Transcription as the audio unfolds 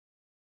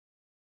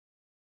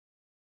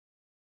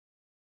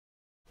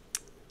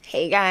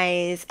Hey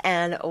guys,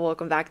 and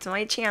welcome back to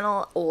my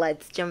channel.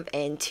 Let's jump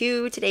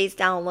into today's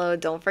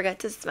download. Don't forget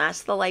to smash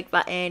the like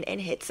button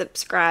and hit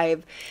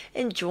subscribe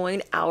and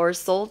join our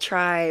soul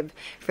tribe.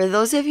 For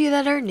those of you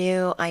that are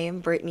new, I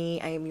am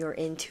Brittany. I am your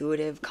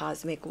intuitive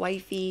cosmic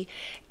wifey,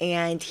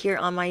 and here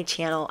on my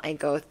channel I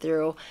go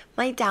through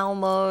my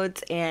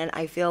downloads and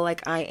I feel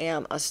like I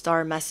am a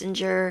star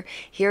messenger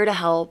here to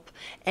help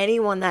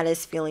anyone that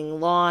is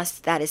feeling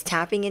lost, that is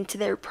tapping into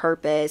their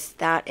purpose,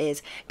 that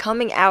is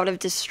coming out of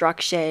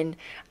destruction.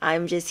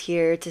 I'm just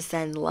here to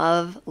send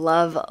love,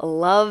 love,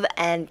 love,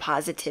 and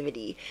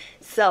positivity.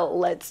 So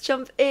let's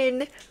jump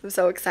in. I'm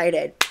so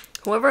excited.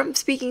 Whoever I'm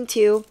speaking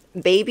to,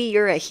 baby,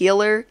 you're a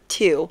healer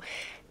too.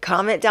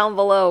 Comment down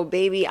below,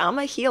 baby, I'm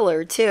a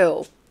healer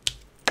too.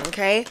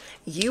 Okay?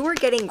 You are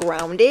getting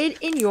grounded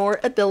in your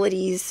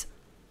abilities.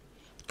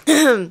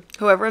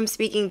 Whoever I'm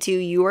speaking to,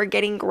 you are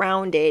getting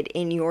grounded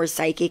in your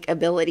psychic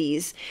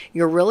abilities.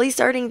 You're really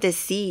starting to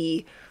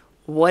see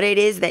what it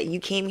is that you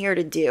came here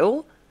to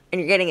do. And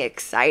you're getting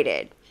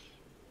excited.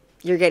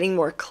 You're getting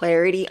more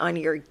clarity on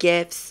your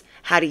gifts,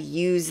 how to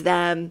use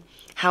them,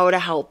 how to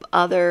help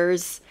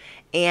others.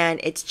 And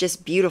it's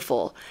just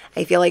beautiful.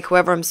 I feel like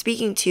whoever I'm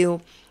speaking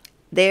to,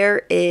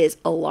 there is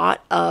a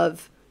lot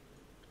of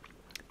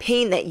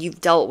pain that you've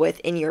dealt with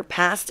in your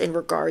past in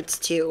regards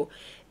to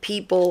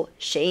people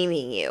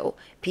shaming you,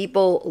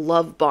 people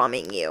love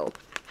bombing you,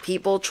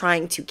 people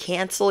trying to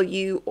cancel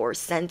you or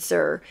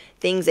censor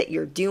things that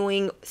you're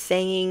doing,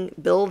 saying,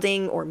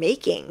 building, or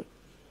making.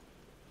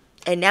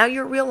 And now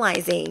you're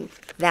realizing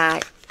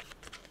that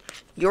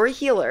you're a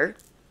healer,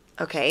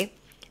 okay?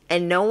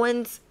 And no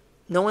one's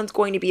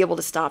going to be able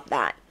to stop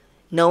that.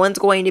 No one's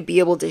going to be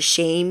able to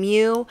shame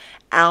you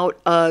out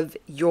of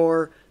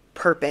your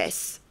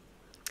purpose.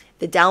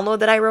 The download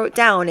that I wrote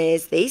down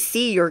is they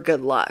see your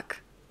good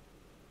luck.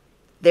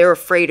 They're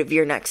afraid of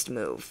your next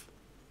move.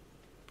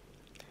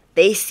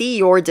 They see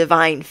your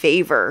divine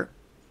favor.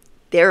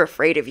 They're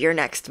afraid of your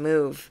next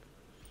move.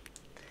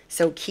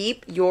 So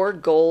keep your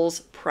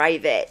goals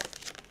private.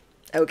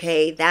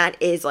 Okay, that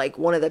is like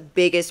one of the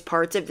biggest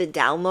parts of the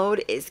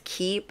download is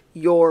keep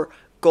your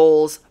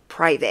goals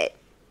private.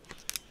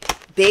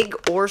 Big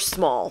or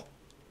small.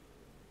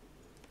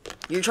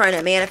 You're trying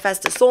to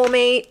manifest a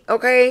soulmate,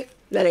 okay?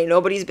 That ain't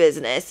nobody's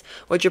business.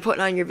 What you're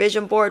putting on your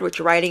vision board, what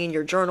you're writing in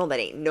your journal, that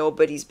ain't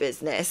nobody's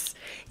business.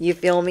 You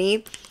feel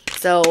me?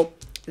 So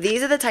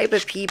these are the type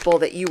of people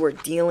that you were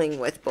dealing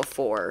with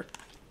before.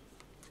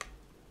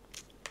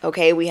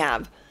 Okay, we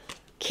have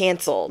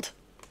canceled,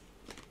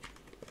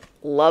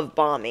 love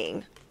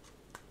bombing,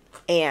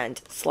 and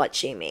slut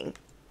shaming.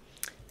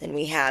 Then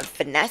we have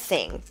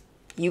finessing.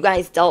 You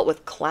guys dealt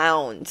with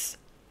clowns.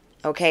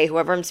 Okay,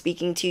 whoever I'm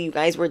speaking to, you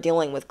guys were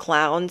dealing with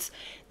clowns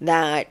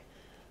that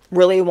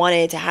really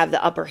wanted to have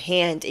the upper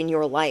hand in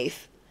your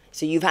life.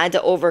 So you've had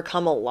to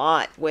overcome a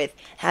lot with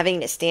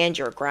having to stand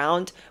your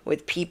ground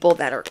with people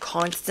that are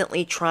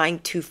constantly trying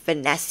to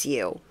finesse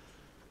you.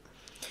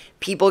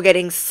 People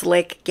getting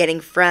slick,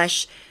 getting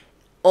fresh,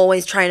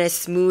 always trying to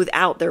smooth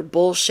out their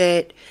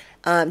bullshit,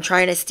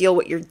 trying to steal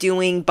what you're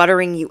doing,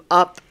 buttering you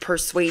up,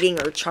 persuading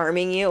or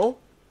charming you.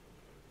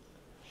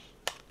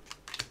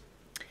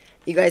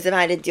 You guys have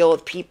had to deal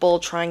with people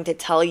trying to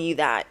tell you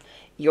that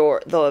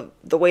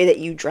the way that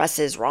you dress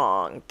is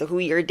wrong, who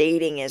you're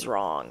dating is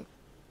wrong,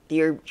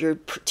 you're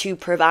too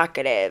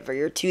provocative, or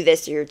you're too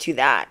this, or you're too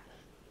that.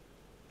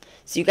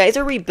 So you guys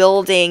are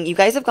rebuilding. You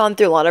guys have gone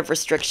through a lot of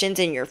restrictions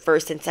in your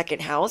first and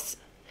second house.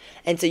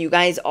 And so you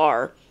guys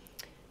are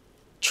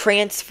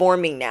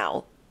transforming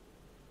now.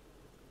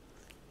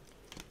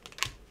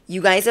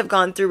 You guys have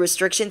gone through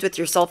restrictions with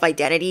your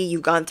self-identity.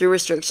 You've gone through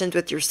restrictions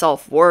with your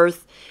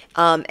self-worth,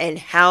 and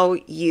how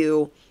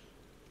you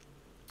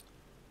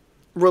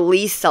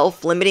release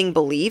self-limiting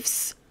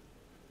beliefs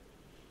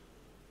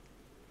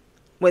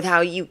with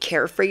how you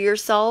care for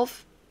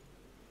yourself.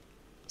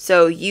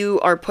 So you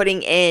are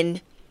putting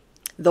in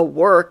the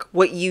work.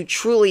 What you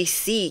truly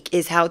seek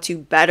is how to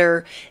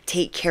better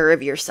take care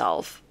of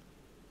yourself,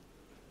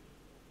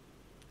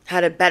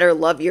 how to better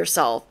love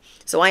yourself.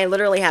 So I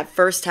literally have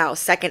first house,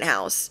 second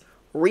house,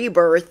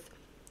 rebirth,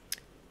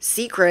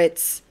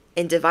 secrets,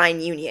 and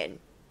divine union.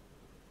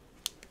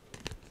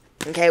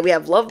 Okay, we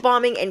have love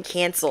bombing and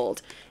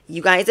canceled.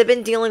 You guys have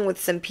been dealing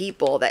with some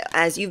people that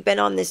as you've been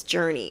on this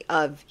journey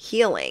of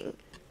healing,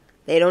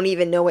 they don't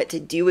even know what to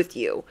do with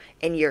you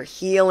and your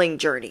healing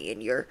journey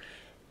and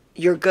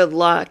your good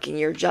luck and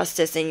your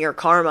justice and your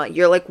karma.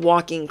 You're like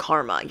walking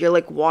karma. You're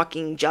like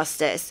walking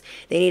justice.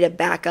 They need to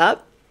back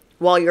up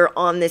while you're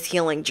on this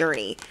healing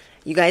journey.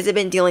 You guys have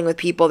been dealing with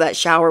people that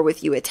shower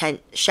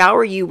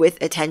you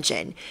with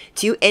attention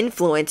to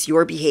influence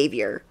your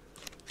behavior.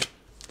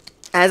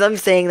 As I'm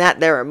saying that,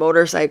 there are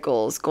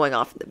motorcycles going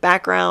off in the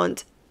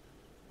background,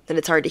 and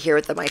it's hard to hear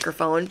with the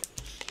microphone.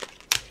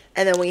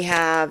 And then we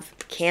have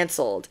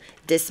canceled,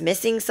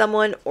 dismissing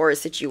someone or a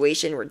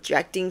situation,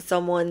 rejecting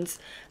someone's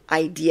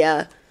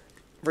idea,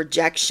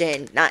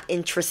 rejection, not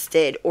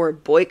interested, or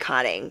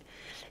boycotting.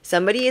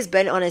 Somebody has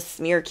been on a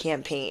smear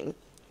campaign,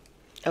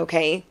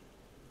 okay?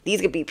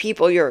 These could be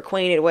people you're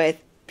acquainted with,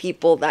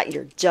 people that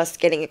you're just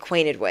getting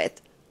acquainted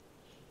with.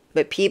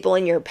 But people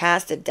in your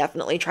past have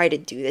definitely tried to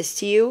do this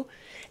to you.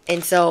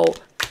 And so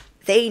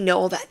they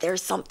know that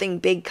there's something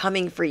big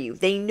coming for you.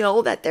 They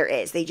know that there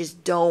is. They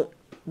just don't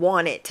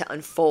want it to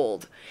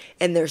unfold.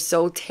 And they're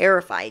so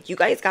terrified. You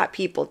guys got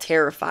people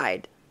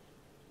terrified.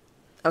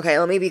 Okay,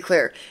 let me be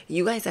clear.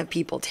 You guys have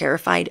people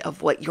terrified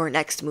of what your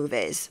next move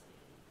is.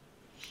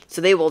 So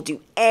they will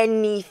do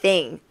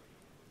anything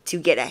to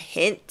get a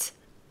hint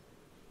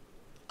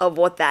of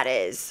what that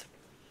is.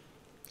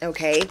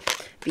 Okay?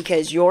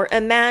 Because your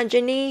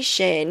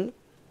imagination,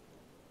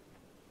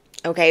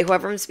 okay,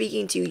 whoever I'm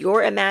speaking to,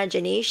 your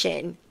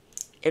imagination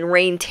and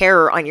rain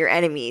terror on your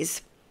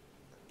enemies.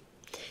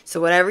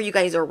 So whatever you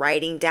guys are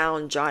writing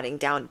down, jotting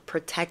down,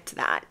 protect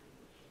that.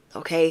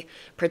 Okay?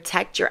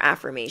 Protect your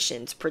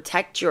affirmations.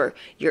 Protect your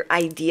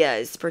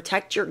ideas.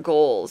 Protect your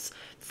goals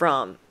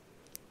from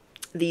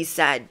these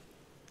said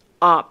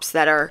ops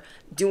that are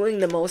doing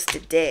the most to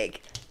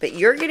dig. But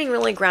you're getting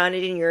really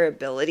grounded in your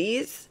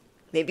abilities.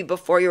 Maybe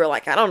before you were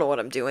like, I don't know what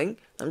I'm doing.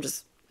 I'm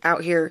just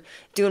out here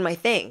doing my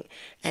thing.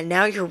 And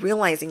now you're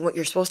realizing what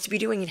you're supposed to be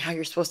doing and how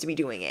you're supposed to be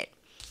doing it.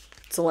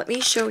 So let me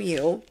show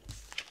you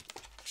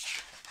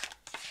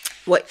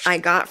what I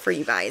got for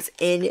you guys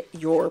in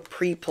your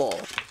pre-pull.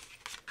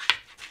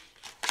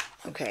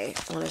 Okay,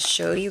 I want to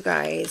show you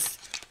guys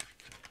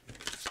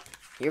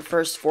your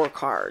first 4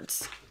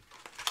 cards.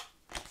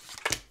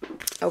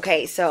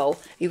 Okay, so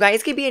you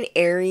guys could be an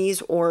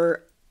Aries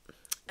or,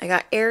 I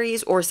got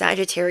Aries or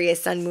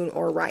Sagittarius, Sun, Moon,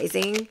 or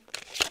Rising.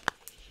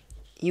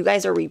 You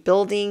guys are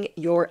rebuilding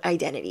your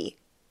identity.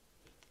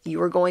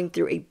 You are going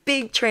through a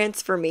big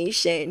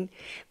transformation,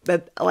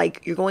 but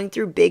like you're going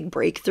through big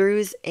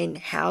breakthroughs in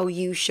how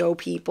you show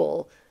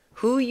people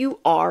who you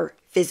are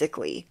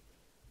physically.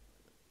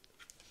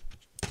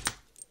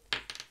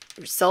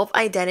 Your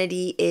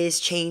self-identity is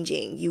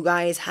changing. You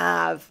guys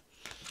have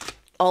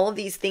all of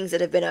these things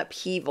that have been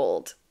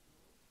upheavaled,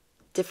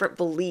 different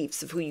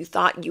beliefs of who you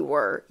thought you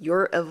were.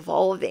 You're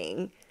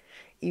evolving.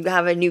 You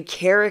have a new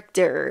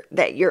character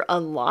that you're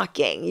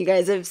unlocking. You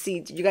guys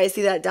did you guys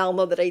see that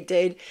download that I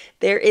did?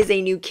 There is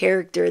a new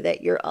character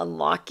that you're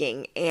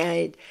unlocking.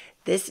 And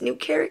this new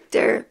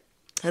character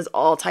has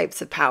all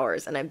types of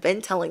powers. And I've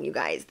been telling you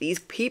guys, these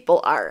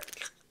people are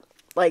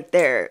like,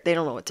 they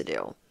don't know what to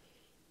do.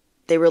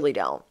 They really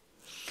don't.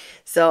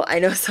 So I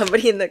know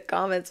somebody in the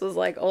comments was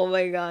like, oh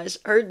my gosh,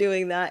 her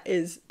doing that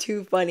is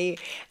too funny.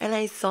 And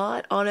I saw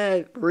it on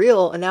a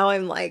reel and now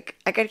I'm like,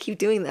 I gotta keep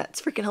doing that.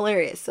 It's freaking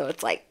hilarious. So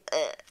it's like,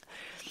 ugh.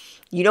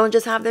 You don't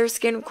just have their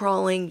skin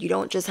crawling. You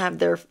don't just have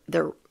their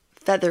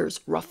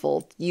feathers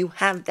ruffled. You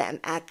have them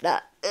at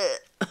the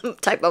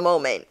type of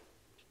moment.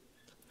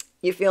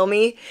 You feel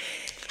me?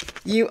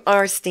 You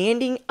are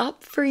standing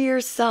up for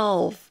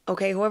yourself.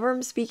 Okay, whoever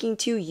I'm speaking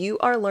to, you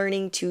are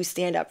learning to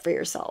stand up for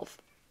yourself.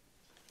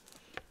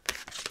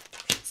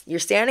 You're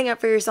standing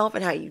up for yourself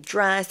and how you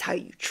dress, how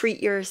you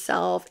treat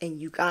yourself, and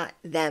you got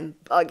them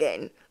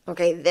bugging.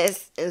 Okay,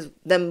 this is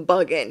them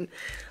bugging,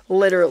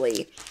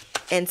 literally.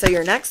 And so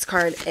your next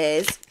card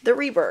is the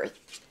rebirth.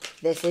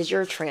 This is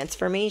your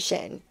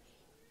transformation.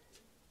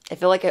 I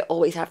feel like I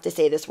always have to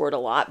say this word a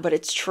lot, but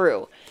it's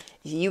true.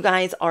 You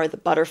guys are the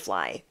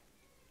butterfly.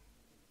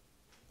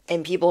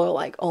 And people are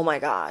like, oh my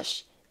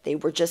gosh, they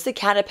were just a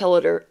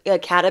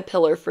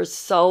caterpillar for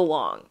so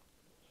long.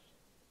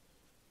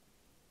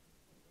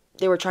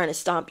 They were trying to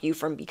stop you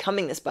from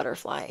becoming this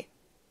butterfly.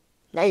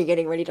 Now you're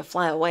getting ready to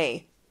fly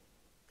away.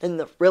 And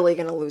they're really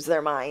going to lose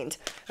their mind.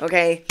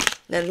 Okay?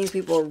 Then these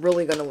people are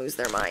really going to lose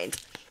their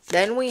mind.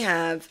 Then we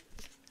have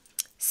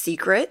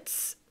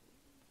secrets,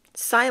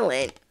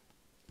 silent,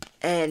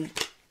 and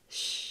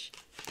shh.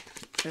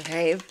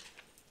 Okay?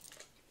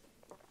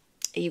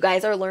 You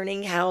guys are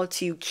learning how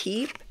to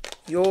keep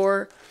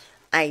your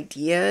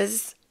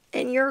ideas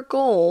and your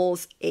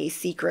goals a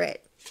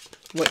secret.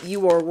 What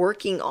you are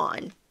working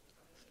on.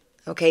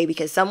 Okay,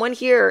 because someone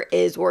here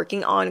is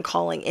working on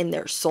calling in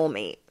their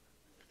soulmate.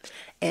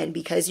 And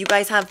because you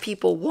guys have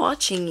people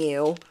watching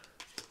you,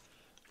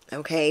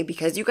 okay,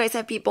 because you guys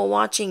have people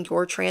watching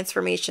your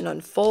transformation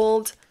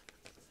unfold,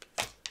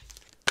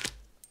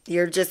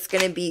 you're just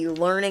going to be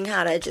learning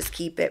how to just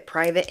keep it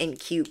private and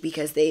cute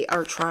because they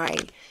are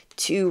trying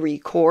to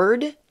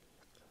record.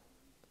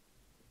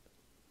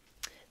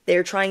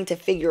 They're trying to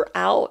figure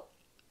out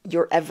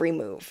your every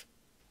move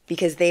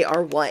because they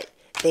are what?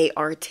 They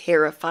are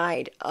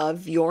terrified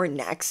of your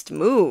next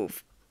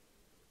move.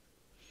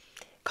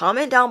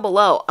 Comment down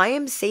below. I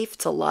am safe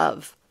to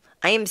love.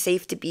 I am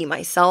safe to be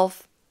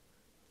myself.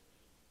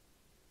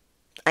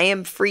 I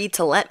am free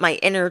to let my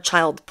inner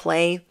child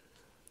play.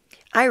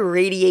 I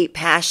radiate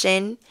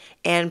passion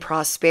and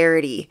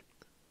prosperity.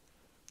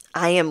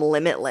 I am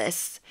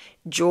limitless.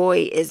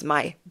 Joy is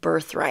my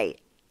birthright.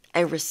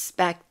 I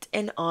respect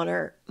and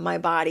honor my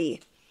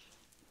body.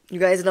 You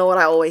guys know what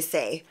I always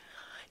say.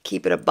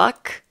 Keep it a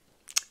buck.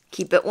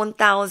 Keep it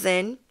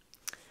 1,000.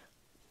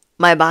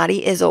 My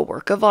body is a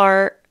work of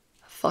art.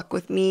 Fuck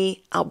with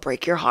me, I'll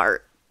break your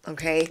heart.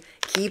 Okay?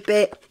 Keep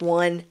it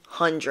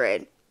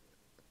 100.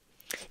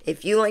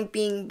 If you like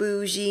being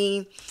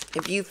bougie,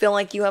 if you feel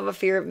like you have a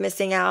fear of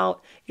missing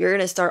out, you're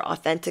going to start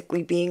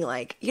authentically being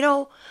like,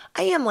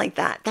 I am like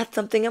that. That's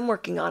something I'm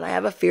working on. I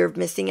have a fear of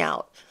missing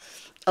out.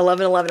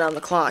 11:11 on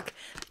the clock.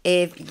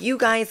 If you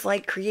guys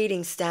like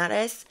creating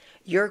status,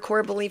 your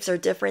core beliefs are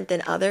different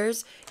than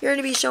others, you're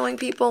going to be showing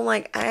people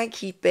like, I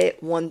keep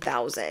it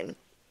 1,000.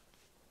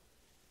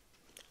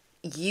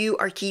 You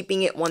are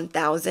keeping it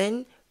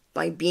 1,000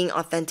 by being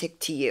authentic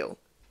to you.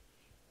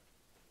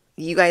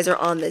 You guys are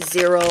on the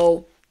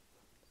zero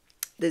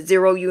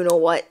you know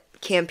what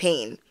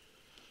campaign.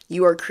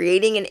 You are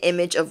creating an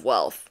image of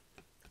wealth.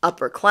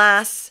 Upper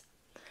class,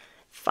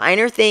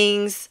 finer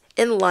things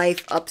in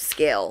life,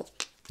 upscale.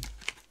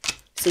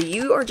 So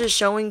you are just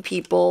showing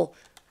people,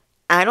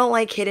 I don't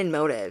like hidden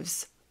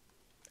motives.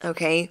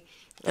 Okay?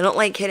 I don't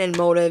like hidden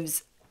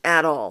motives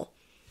at all.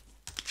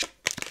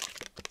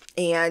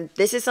 And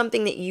this is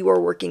something that you are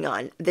working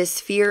on. This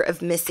fear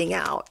of missing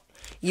out.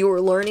 You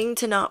are learning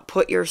to not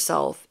put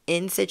yourself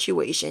in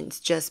situations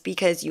just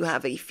because you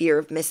have a fear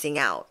of missing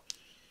out.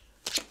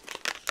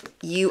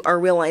 You are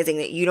realizing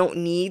that you don't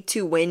need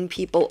to win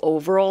people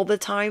over all the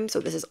time. So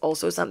this is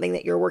also something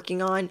that you're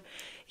working on.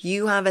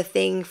 You have a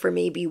thing for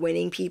maybe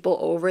winning people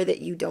over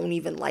that you don't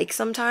even like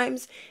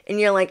sometimes. And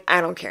you're like,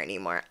 I don't care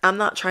anymore. I'm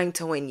not trying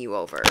to win you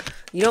over.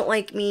 You don't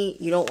like me.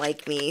 You don't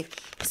like me.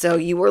 So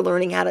you are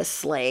learning how to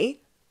slay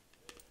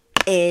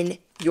in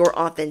your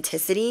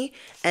authenticity.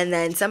 And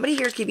then somebody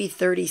here could be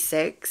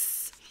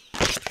 36.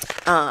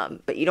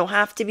 But you don't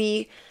have to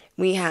be.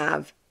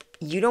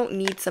 You don't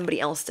need somebody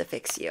else to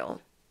fix you.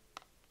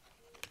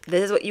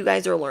 This is what you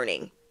guys are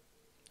learning.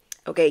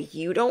 Okay,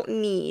 you don't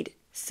need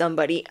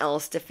somebody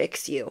else to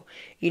fix you.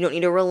 You don't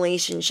need a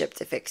relationship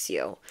to fix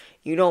you.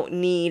 You don't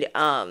need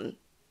a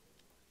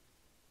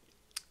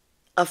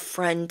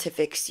friend to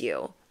fix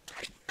you.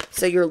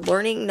 So you're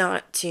learning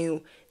not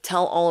to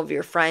tell all of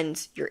your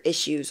friends your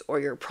issues or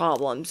your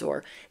problems,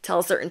 or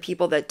tell certain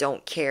people that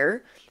don't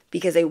care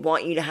because they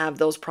want you to have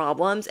those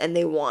problems and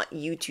they want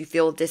you to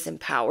feel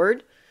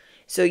disempowered.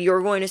 So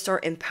you're going to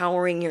start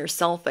empowering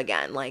yourself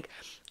again. Like,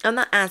 I'm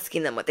not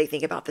asking them what they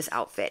think about this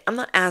outfit. I'm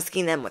not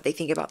asking them what they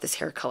think about this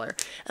hair color.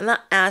 I'm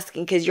not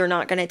asking, because you're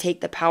not going to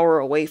take the power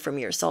away from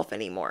yourself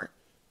anymore.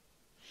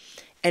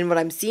 And what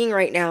I'm seeing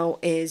right now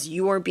is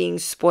you are being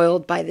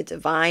spoiled by the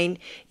divine.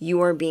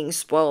 You are being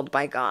spoiled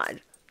by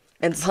God.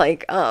 It's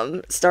like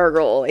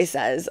Stargirl always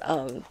says,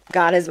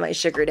 God is my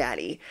sugar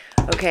daddy.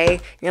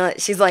 Okay?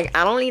 She's like,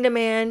 I don't need a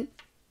man.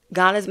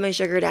 God is my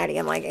sugar daddy.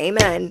 I'm like,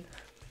 amen.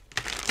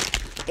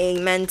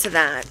 Amen to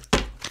that.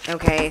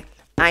 Okay?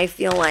 I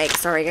feel like,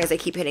 sorry guys, I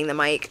keep hitting the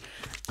mic.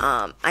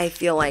 I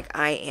feel like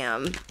I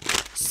am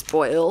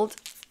spoiled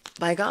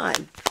by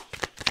God.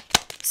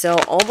 So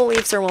all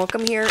beliefs are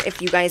welcome here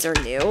if you guys are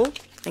new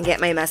and get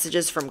my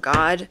messages from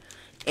God.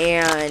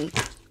 And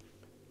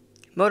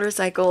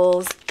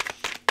motorcycles,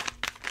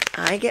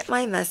 I get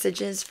my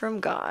messages from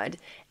God.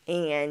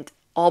 And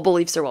all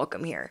beliefs are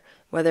welcome here.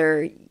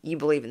 Whether you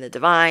believe in the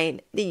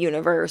divine, the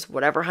universe,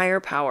 whatever higher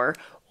power,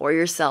 or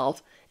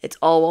yourself, it's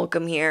all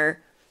welcome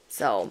here.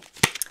 So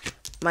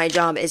my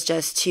job is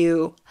just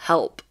to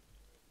help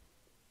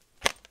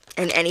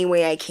in any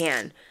way I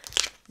can.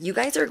 You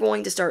guys are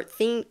going to start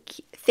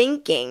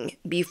thinking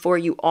before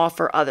you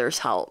offer others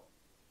help.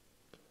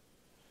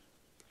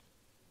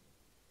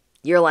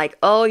 You're like,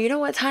 oh, you know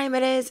what time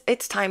it is?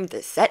 It's time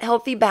to set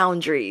healthy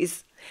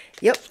boundaries.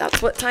 Yep,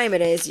 that's what time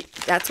it is.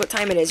 That's what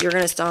time it is. You're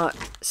going to start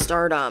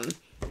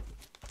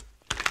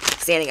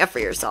standing up for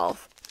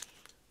yourself.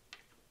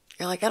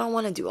 You're like, I don't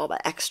want to do all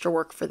that extra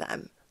work for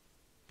them.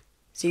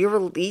 So you're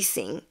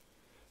releasing,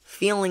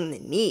 feeling the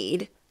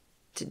need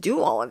to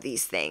do all of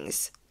these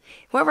things.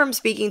 Whoever I'm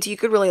speaking to, you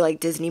could really like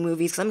Disney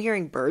movies, because I'm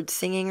hearing birds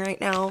singing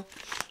right now.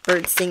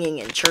 Birds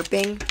singing and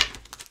chirping.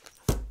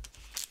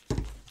 I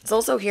was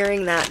also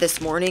hearing that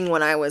this morning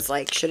when I was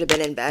like, should have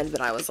been in bed,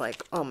 but I was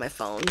like on my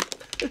phone.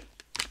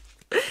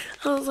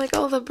 I was like,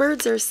 oh, the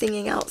birds are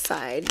singing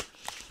outside.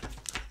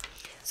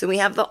 So we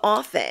have the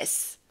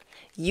office.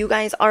 You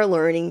guys are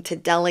learning to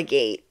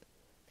delegate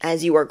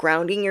as you are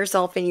grounding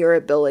yourself in your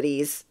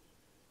abilities,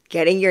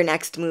 getting your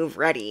next move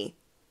ready.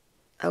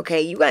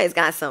 Okay, you guys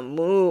got some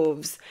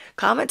moves.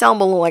 Comment down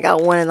below, I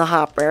got one in the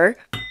hopper.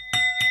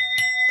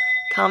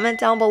 Comment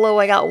down below,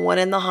 I got one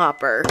in the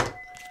hopper.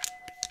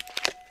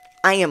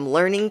 I am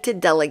learning to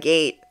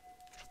delegate.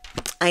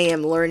 I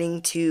am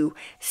learning to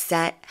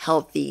set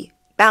healthy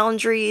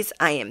boundaries.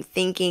 I am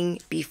thinking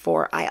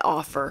before I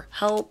offer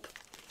help.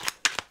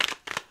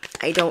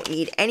 I don't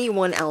need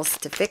anyone else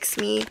to fix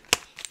me.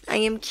 I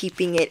am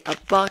keeping it a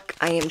buck.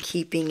 I am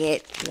keeping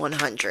it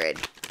 100.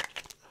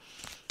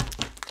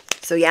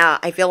 So yeah,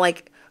 I feel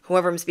like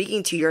whoever I'm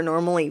speaking to, you're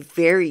normally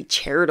very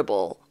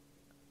charitable.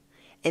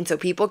 And so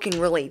people can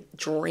really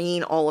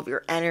drain all of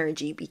your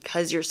energy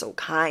because you're so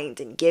kind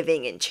and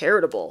giving and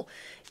charitable.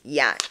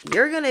 Yeah,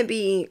 you're going to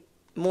be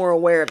more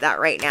aware of that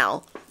right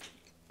now.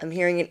 I'm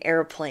hearing an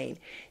airplane.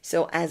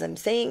 So as I'm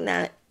saying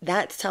that,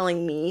 that's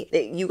telling me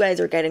that you guys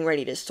are getting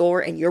ready to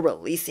soar and you're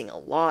releasing a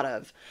lot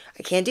of,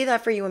 I can't do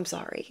that for you, I'm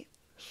sorry.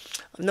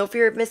 No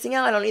fear of missing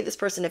out. I don't need this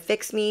person to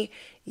fix me.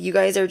 You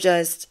guys are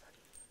just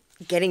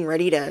getting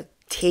ready to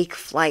take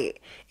flight.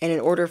 And in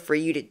order for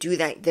you to do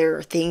that, there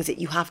are things that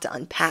you have to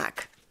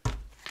unpack.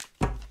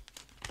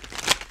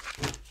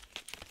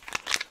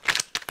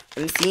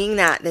 I'm seeing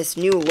that this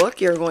new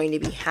look you're going to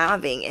be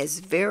having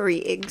is very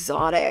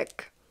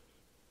exotic.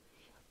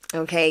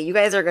 Okay, you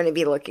guys are going to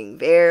be looking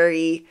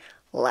very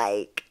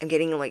like, I'm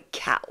getting like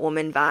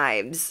Catwoman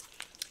vibes.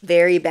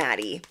 Very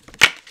baddie.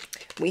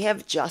 We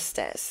have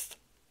Justice.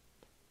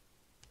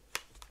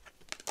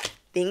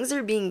 Things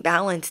are being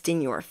balanced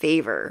in your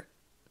favor.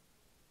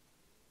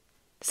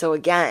 So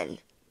again,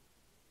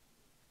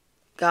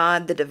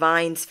 God, the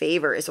divine's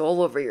favor is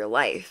all over your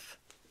life.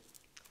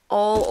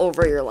 All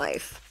over your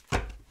life.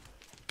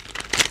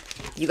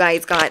 You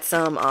guys got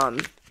some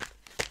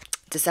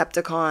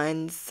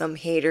Decepticons, some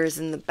haters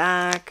in the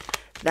back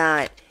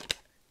that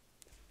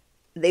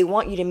they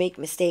want you to make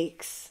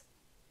mistakes.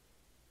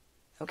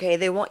 Okay,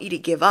 they want you to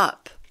give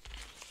up.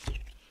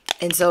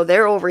 And so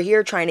they're over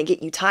here trying to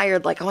get you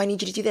tired, like, oh, I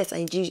need you to do this.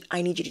 I need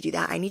you to do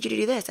that. I need you to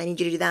do this. I need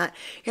you to do that.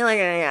 You're like,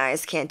 I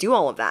just can't do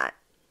all of that.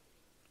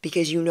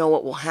 Because you know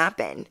what will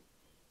happen.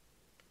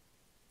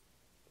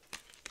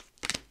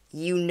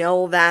 You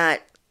know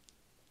that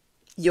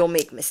you'll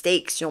make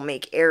mistakes. You'll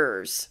make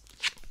errors.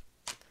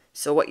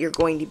 So what you're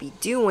going to be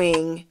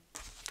doing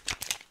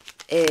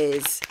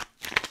is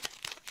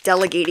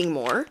delegating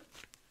more,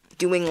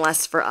 doing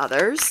less for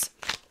others.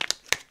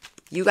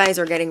 You guys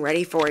are getting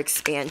ready for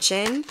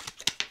expansion.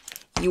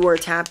 You are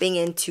tapping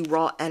into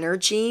raw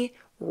energy,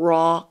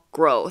 raw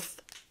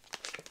growth.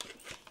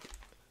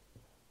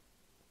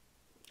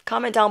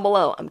 Comment down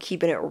below. I'm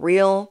keeping it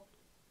real.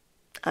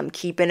 I'm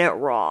keeping it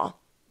raw.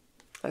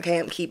 Okay,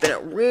 I'm keeping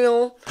it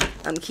real.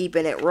 I'm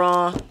keeping it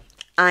raw.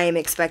 I am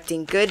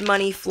expecting good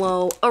money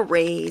flow, a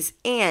raise,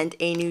 and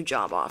a new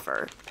job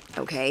offer.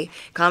 Okay,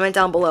 comment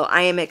down below.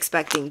 I am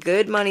expecting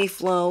good money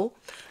flow,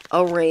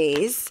 a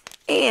raise,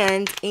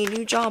 and a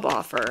new job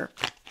offer.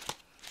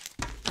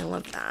 I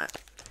love that.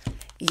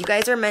 You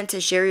guys are meant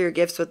to share your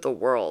gifts with the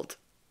world.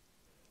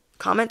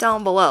 Comment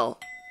down below.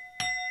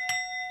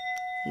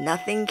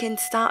 Nothing can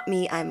stop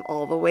me. I'm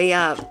all the way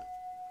up.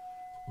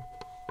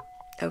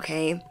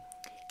 Okay?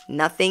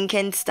 Nothing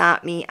can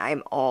stop me.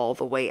 I'm all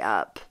the way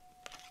up.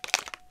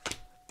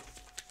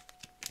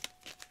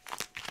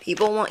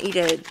 People want you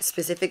to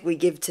specifically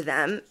give to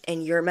them,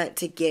 and you're meant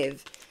to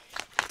give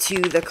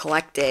to the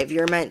collective.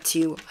 You're meant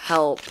to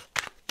help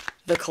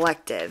the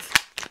collective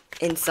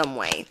in some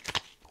way.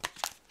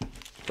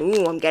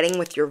 Ooh, I'm getting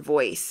with your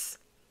voice.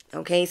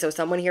 Okay, so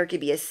someone here could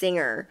be a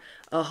singer,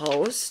 a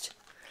host,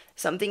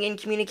 something in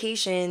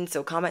communication.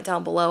 So comment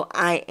down below.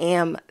 I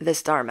am the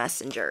star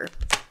messenger.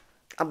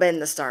 I've been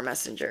the star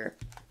messenger.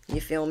 You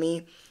feel me?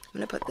 I'm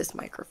going to put this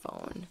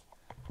microphone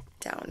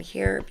down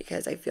here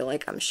because I feel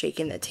like I'm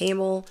shaking the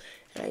table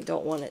and I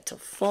don't want it to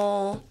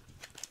fall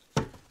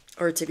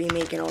or to be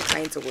making all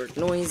kinds of weird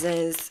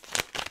noises.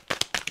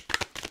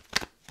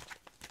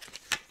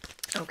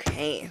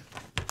 Okay.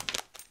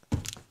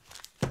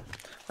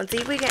 Let's see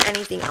if we get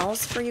anything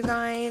else for you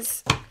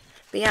guys.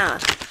 But yeah,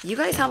 you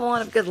guys have a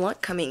lot of good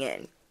luck coming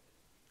in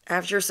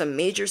after some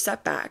major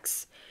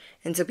setbacks.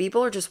 And so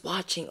people are just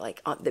watching,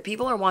 like, the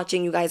people are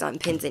watching you guys on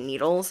pins and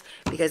needles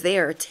because they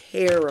are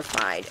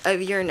terrified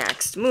of your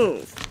next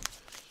move.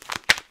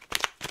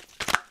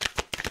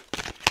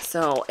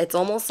 So it's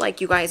almost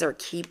like you guys are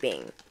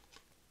keeping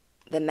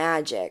the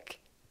magic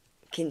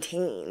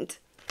contained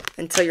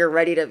until you're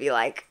ready to be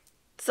like,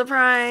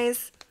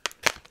 surprise.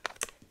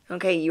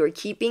 Okay, you are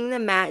keeping the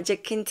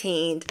magic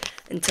contained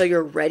until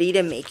you're ready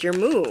to make your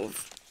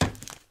move.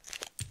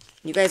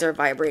 You guys are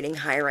vibrating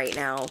high right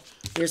now.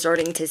 You're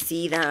starting to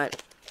see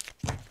that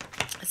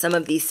some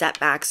of these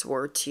setbacks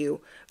were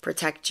to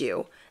protect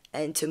you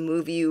and to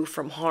move you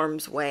from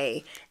harm's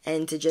way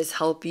and to just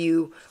help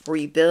you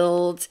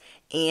rebuild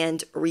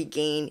and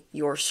regain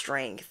your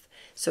strength.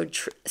 So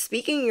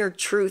speaking your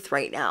truth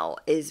right now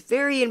is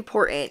very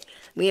important.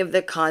 We have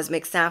the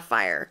Cosmic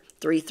Sapphire,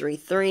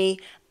 333.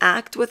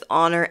 Act with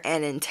honor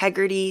and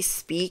integrity.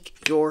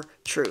 Speak your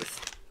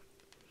truth.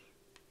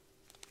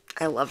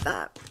 I love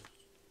that.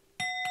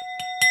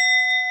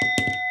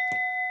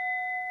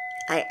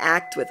 I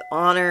act with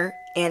honor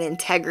and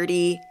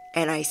integrity,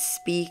 and I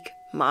speak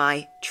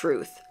my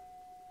truth.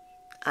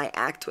 I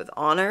act with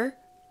honor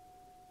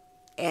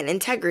and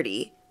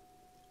integrity.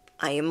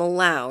 I am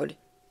allowed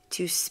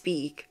to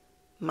speak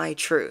my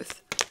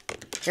truth.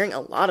 I'm hearing a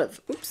lot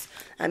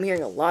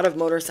of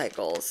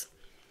motorcycles.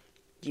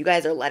 You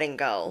guys are letting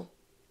go.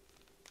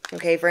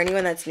 Okay, for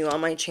anyone that's new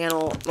on my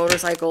channel,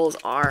 motorcycles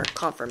are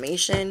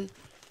confirmation.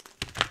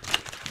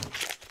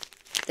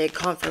 They're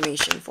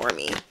confirmation for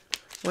me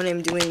when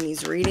I'm doing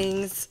these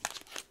readings.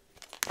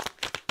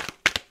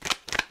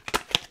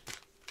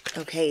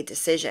 Okay,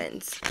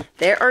 decisions.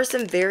 There are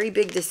some very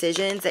big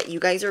decisions that you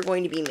guys are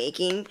going to be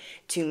making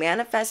to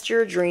manifest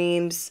your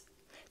dreams,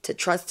 to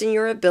trust in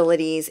your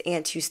abilities,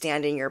 and to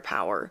stand in your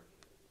power.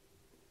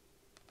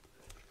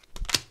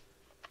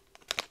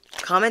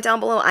 Comment down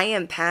below. I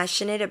am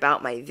passionate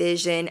about my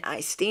vision. I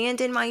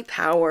stand in my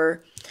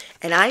power.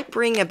 And I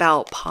bring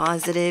about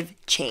positive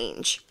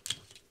change.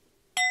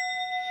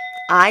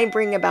 I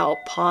bring about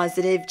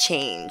positive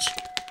change.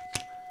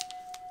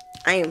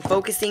 I am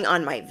focusing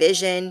on my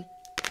vision.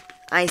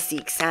 I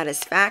seek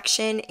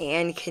satisfaction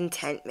and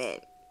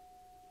contentment.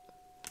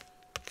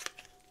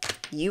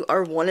 You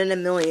are 1 in a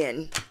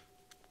million.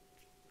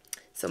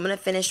 So I'm going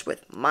to finish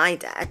with my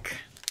deck.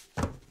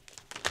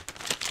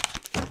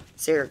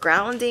 So you're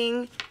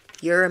grounding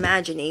your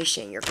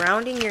imagination. You're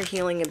grounding your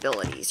healing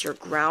abilities. You're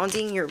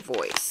grounding your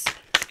voice.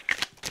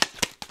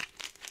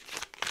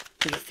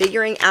 You're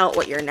figuring out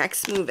what your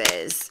next move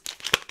is.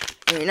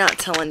 And you're not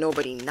telling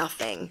nobody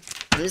nothing.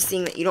 I'm just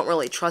seeing that you don't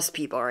really trust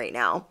people right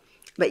now.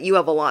 But you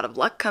have a lot of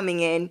luck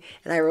coming in.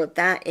 And I wrote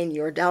that in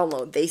your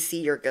download. They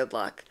see your good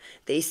luck.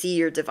 They see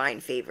your divine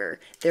favor.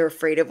 They're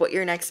afraid of what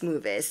your next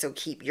move is. So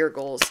keep your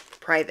goals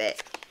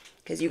private.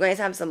 Because you guys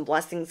have some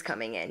blessings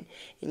coming in.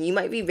 And you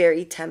might be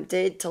very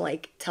tempted to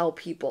like tell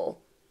people.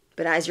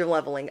 But as you're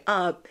leveling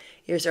up,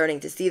 you're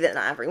starting to see that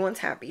not everyone's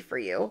happy for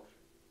you.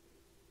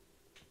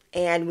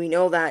 And we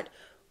know that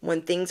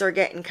when things are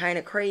getting kind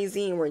of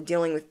crazy and we're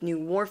dealing with new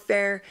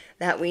warfare,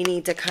 that we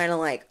need to kind of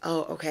like,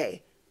 oh,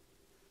 okay,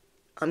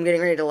 I'm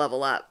getting ready to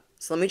level up.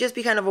 So let me just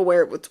be kind of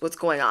aware of what's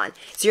going on.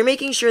 So you're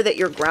making sure that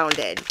you're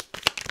grounded.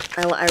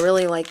 I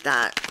really like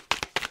that.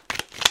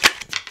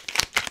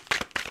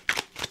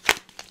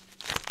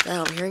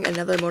 Wow, I'm hearing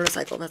another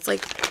motorcycle. That's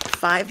like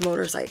 5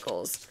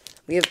 motorcycles.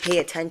 We have pay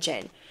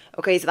attention.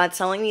 Okay, so that's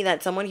telling me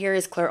that someone here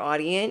is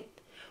clairaudient,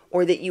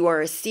 or that you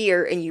are a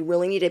seer and you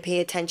really need to pay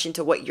attention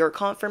to what your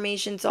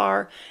confirmations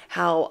are,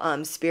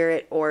 how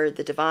spirit or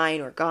the divine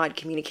or God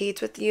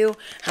communicates with you,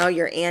 how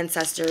your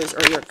ancestors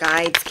or your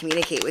guides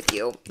communicate with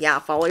you. Yeah,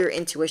 follow your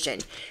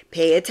intuition.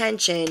 Pay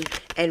attention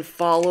and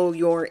follow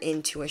your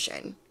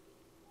intuition.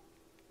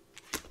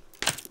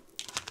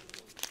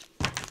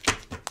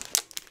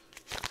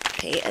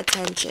 Pay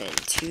attention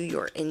to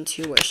your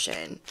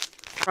intuition.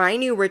 Try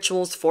new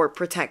rituals for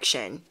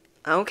protection.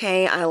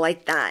 Okay, I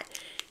like that.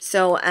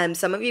 So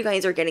some of you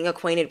guys are getting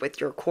acquainted with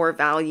your core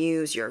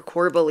values, your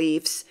core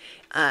beliefs,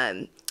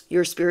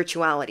 your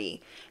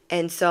spirituality.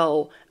 And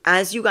so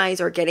as you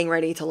guys are getting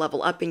ready to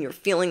level up and you're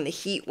feeling the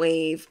heat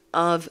wave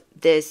of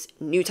this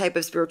new type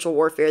of spiritual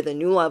warfare, the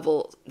new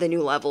levels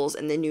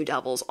and the new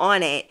devils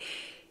on it,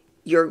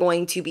 you're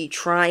going to be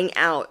trying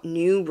out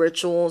new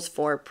rituals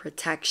for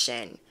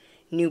protection,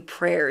 new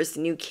prayers,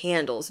 new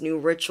candles, new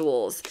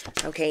rituals,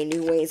 okay,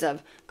 new ways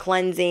of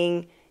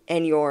cleansing,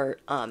 and your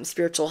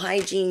spiritual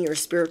hygiene, your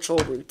spiritual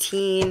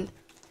routine.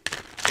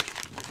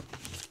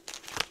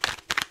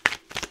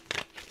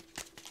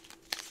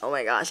 Oh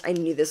my gosh, I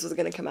knew this was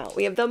going to come out.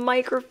 We have the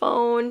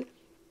microphone.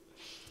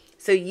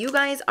 So you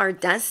guys are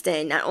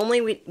destined. Not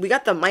only we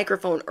got the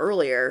microphone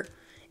earlier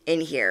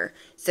in here.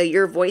 So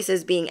your voice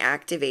is being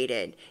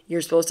activated.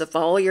 You're supposed to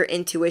follow your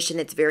intuition.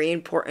 It's very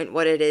important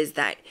what it is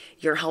that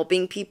you're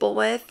helping people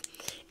with.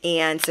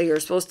 And so you're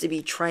supposed to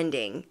be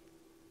trending.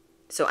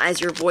 So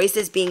as your voice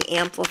is being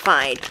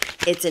amplified,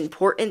 it's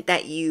important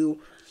that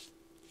you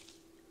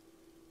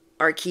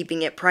are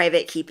keeping it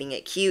private, keeping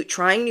it cute,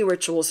 trying new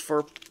rituals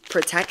for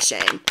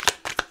protection,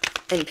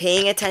 and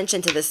paying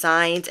attention to the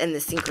signs and the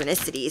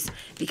synchronicities,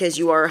 because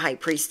you are a high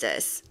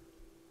priestess.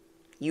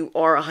 You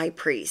are a high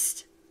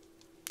priest.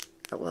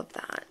 I love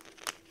that.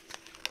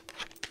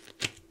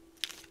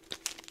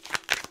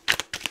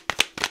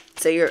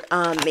 So you're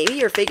maybe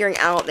you're figuring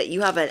out that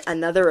you have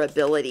another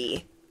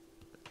ability.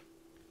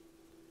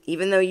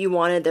 Even though you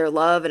wanted their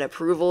love and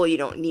approval, you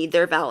don't need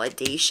their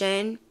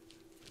validation.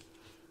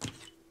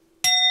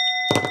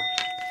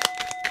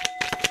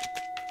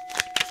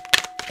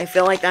 I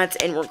feel like that's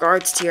in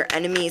regards to your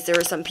enemies. There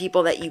were some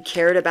people that you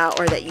cared about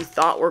or that you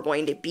thought were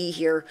going to be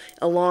here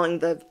along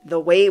the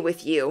way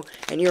with you.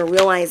 And you're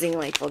realizing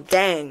like, well,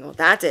 dang, well,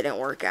 that didn't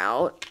work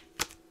out.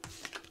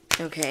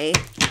 Okay.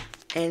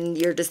 And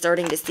you're just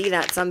starting to see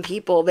that some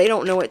people, they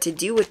don't know what to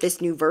do with this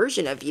new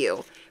version of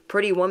you.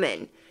 Pretty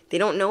woman. They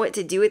don't know what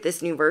to do with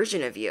this new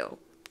version of you.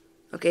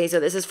 Okay, so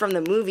this is from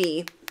the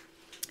movie.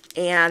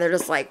 And they're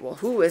just like, well,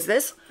 who is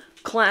this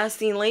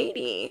classy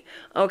lady?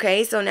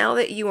 Okay, so now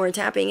that you are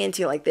tapping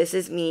into, like, this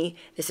is me.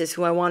 This is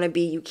who I want to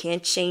be. You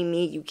can't shame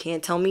me. You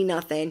can't tell me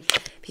nothing.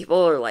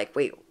 People are like,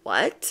 wait,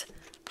 what?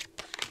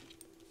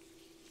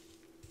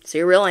 So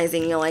you're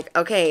realizing, you're like,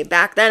 okay,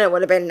 back then it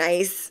would have been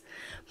nice,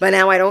 but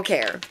now I don't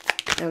care.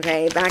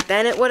 Okay, back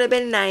then it would have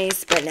been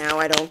nice, but now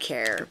I don't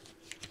care.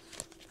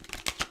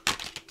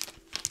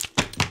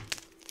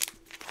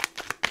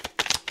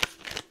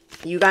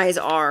 You guys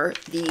are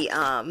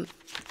the,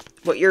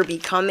 what you're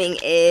becoming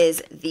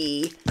is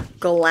the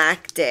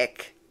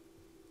galactic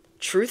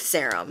truth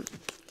serum.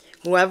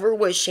 Whoever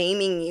was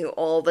shaming you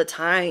all the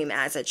time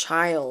as a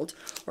child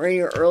or in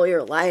your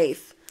earlier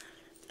life,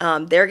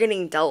 they're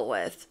getting dealt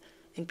with.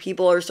 And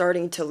people are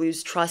starting to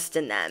lose trust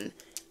in them.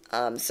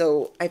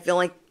 So I feel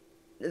like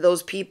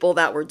those people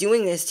that were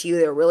doing this to you,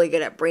 they're really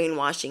good at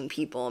brainwashing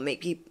people and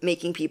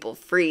making people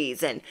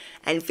freeze and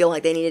feel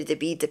like they needed to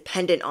be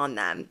dependent on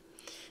them.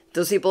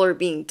 Those people are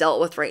being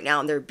dealt with right now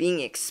and they're being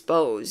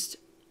exposed.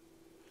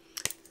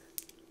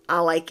 I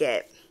like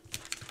it.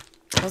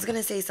 I was going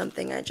to say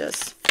something, I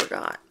just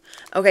forgot.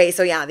 Okay,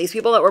 so yeah, these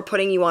people that were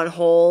putting you on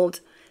hold,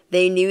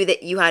 they knew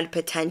that you had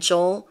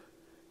potential.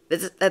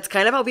 That's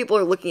kind of how people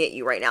are looking at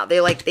you right now.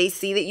 They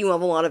see that you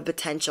have a lot of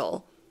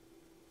potential.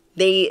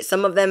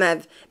 Some of them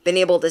have been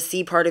able to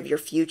see part of your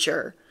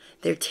future.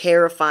 They're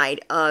terrified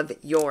of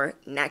your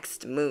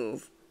next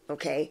move.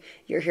 Okay?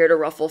 You're here to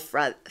ruffle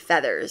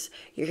feathers.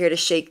 You're here to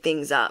shake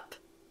things up.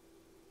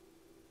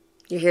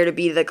 You're here to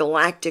be the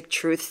galactic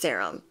truth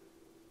serum.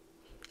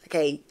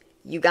 Okay?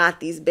 You got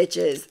these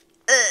bitches.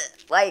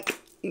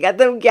 You got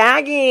them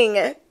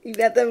gagging. You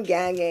got them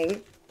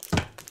gagging.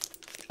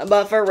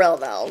 But for real,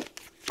 though.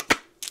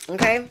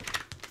 Okay?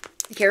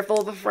 Be careful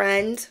of a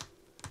friend.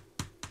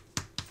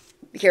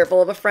 Be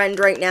careful of a friend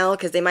right now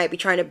because they might be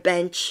trying to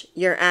bench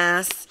your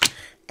ass.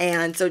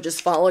 And so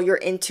just follow your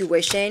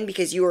intuition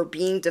because you are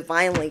being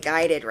divinely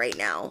guided right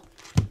now.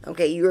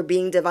 Okay? You are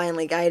being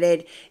divinely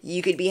guided.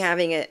 You could be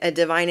having a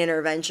divine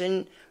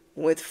intervention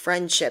with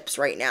friendships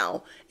right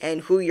now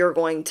and who you're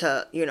going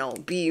to,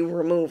 be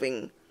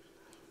removing.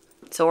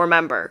 So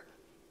remember,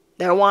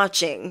 they're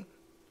watching.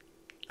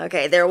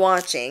 Okay, they're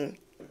watching.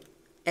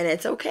 And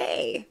it's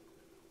okay.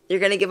 You're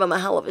going to give them a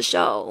hell of a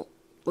show.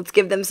 Let's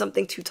give them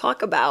something to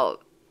talk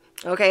about.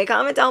 Okay,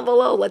 comment down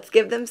below. Let's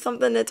give them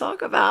something to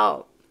talk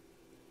about.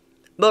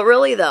 But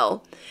really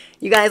though,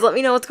 you guys let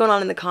me know what's going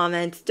on in the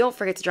comments. Don't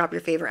forget to drop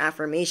your favorite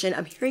affirmation.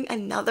 I'm hearing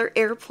another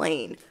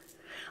airplane.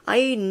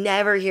 I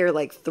never hear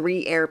like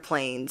 3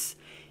 airplanes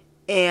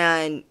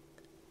and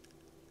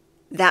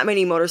that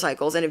many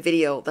motorcycles in a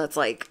video that's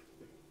like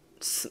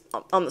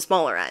on the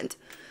smaller end.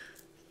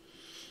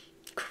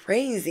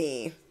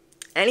 Crazy.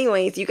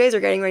 Anyways, you guys are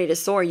getting ready to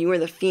soar. You are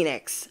the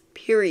phoenix.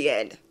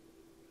 Period.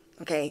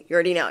 Okay, you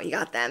already know. You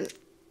got them.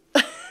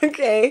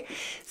 Okay,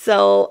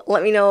 so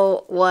let me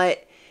know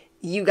what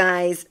you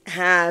guys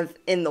have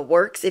in the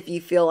works. If you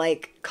feel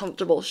like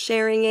comfortable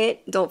sharing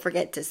it, don't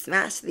forget to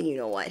smash the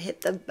you-know-what.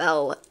 Hit the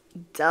bell.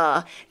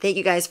 Duh. Thank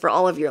you guys for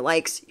all of your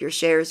likes, your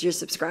shares, your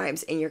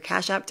subscribes, and your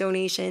Cash App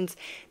donations.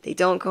 They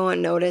don't go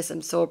unnoticed.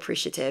 I'm so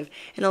appreciative.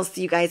 And I'll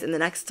see you guys in the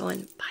next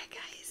one. Bye,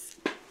 guys.